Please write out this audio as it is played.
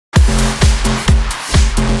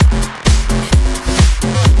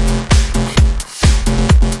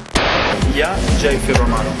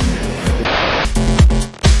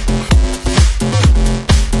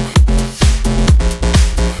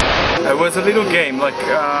was a little game. Like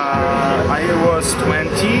I was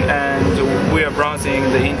 20 and we are browsing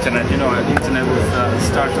the internet. You know, the internet was the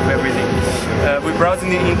start of everything. We're browsing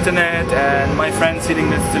the internet, and my friend sitting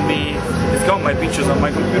next to me has got my pictures on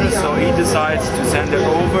my computer, so he decides to send it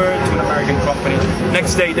over to an American company.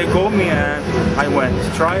 Next day they called me and I went,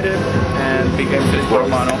 tried it, and became Filippo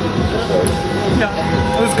Romano.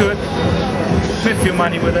 Yeah, it was good. Made a few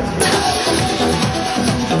money with it.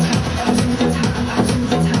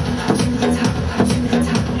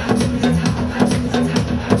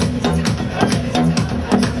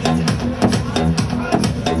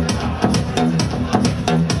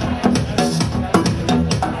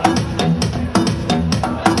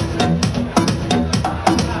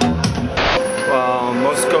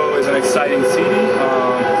 Moscow is an exciting city.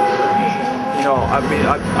 You know,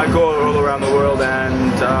 I go all around the world,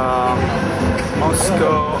 and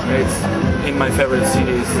Moscow is in my favorite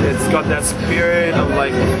cities. It's got that spirit of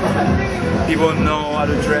like people know how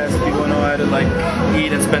to dress, people know how to like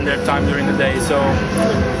eat and spend their time during the day. So,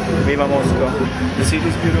 viva Moscow! The city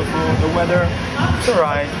is beautiful. The weather, it's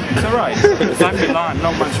alright. It's alright. It's like Milan,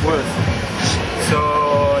 not much worse.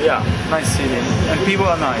 So yeah, nice city, and people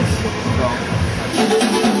are nice. So.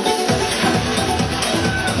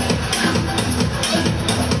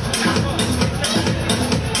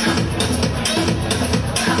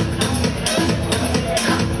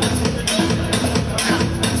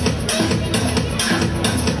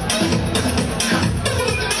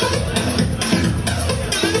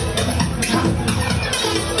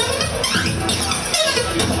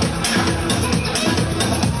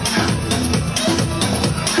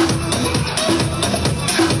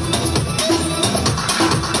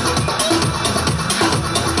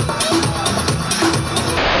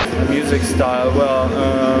 Music style, well,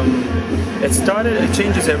 it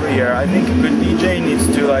changes every year. I think a good DJ needs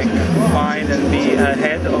to like find and be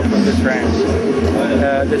ahead of the trend.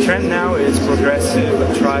 The trend now is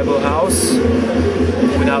progressive tribal house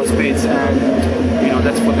with house beats, and you know,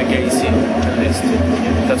 that's for the gay scene, at least.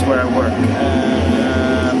 That's where I work.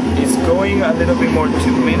 It's going a little bit more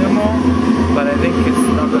too minimal, but I think it's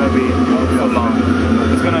not going to be for long.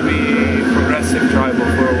 It's going to be progressive tribal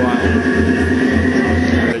for a while.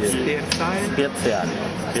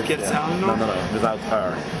 Spiezzano? No, without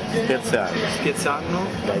her. Spiezzano?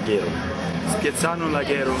 Laghero. Spiezzano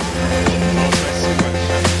Laghero.